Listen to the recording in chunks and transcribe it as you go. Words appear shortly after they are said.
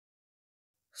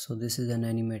So this is an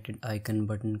animated icon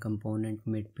button component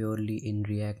made purely in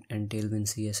React and Tailwind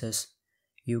CSS.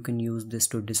 You can use this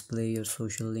to display your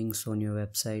social links on your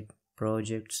website,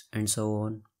 projects, and so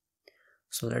on.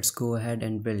 So let's go ahead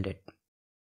and build it.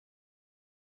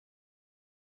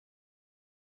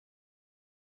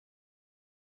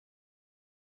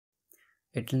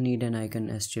 It will need an icon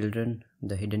as children,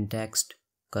 the hidden text,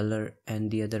 color,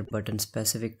 and the other button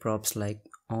specific props like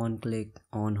on click,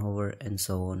 on hover, and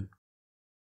so on.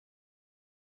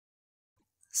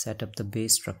 Set up the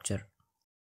base structure.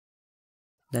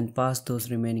 Then pass those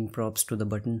remaining props to the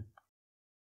button.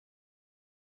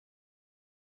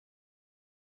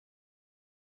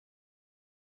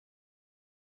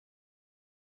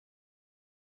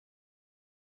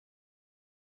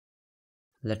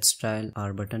 Let's style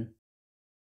our button.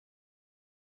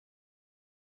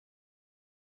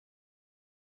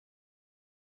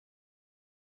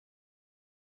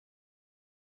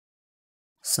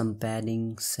 Some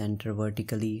padding, center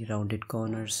vertically rounded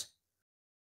corners.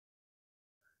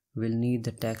 We'll need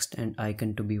the text and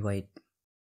icon to be white,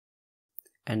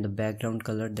 and the background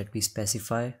color that we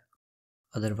specify,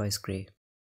 otherwise gray.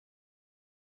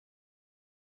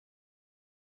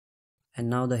 And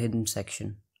now the hidden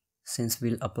section. Since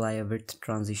we'll apply a width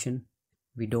transition,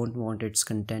 we don't want its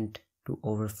content to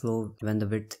overflow when the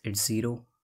width is 0.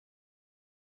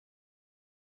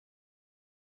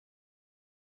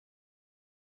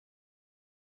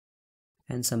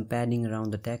 And some padding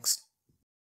around the text.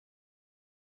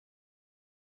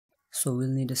 So we'll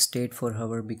need a state for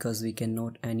hover because we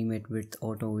cannot animate width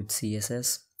auto with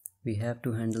CSS. We have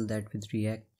to handle that with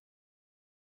React.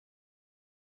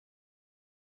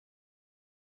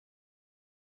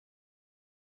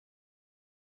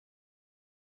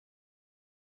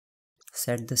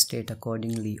 Set the state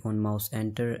accordingly on mouse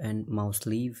enter and mouse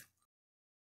leave.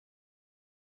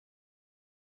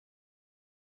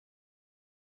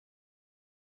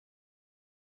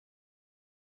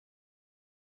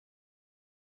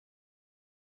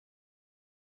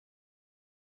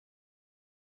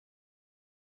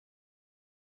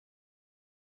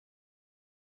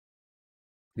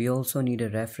 We also need a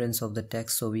reference of the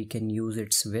text so we can use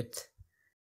its width.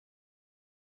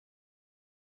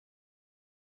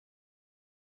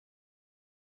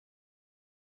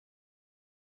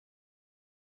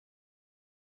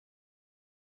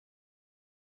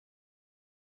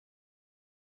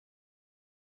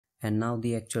 And now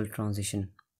the actual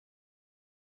transition.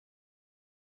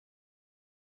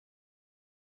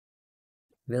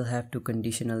 We'll have to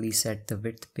conditionally set the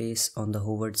width base on the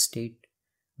hovered state.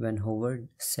 When hovered,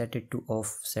 set it to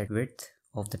offset width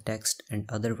of the text and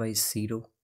otherwise 0.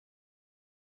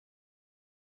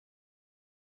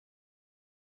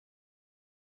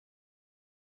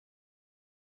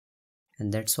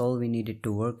 And that's all we needed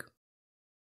to work.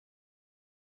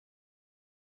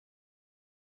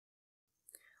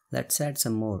 Let's add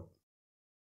some more.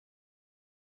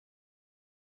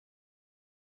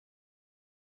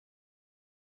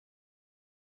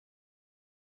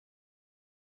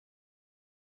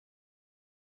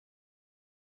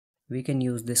 We can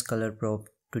use this color prop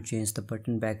to change the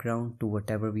button background to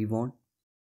whatever we want.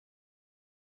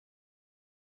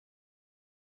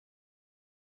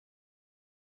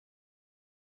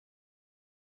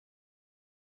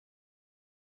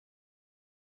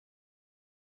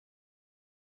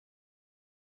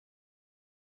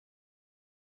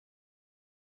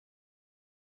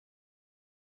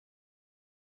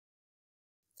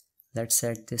 Let's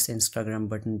set this Instagram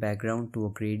button background to a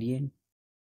gradient.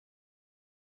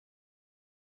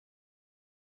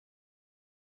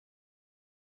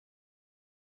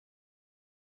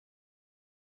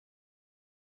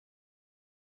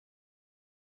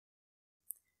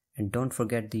 And don't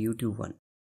forget the YouTube one.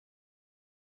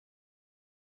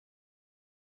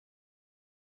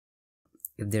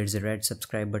 If there's a red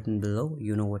subscribe button below,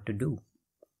 you know what to do.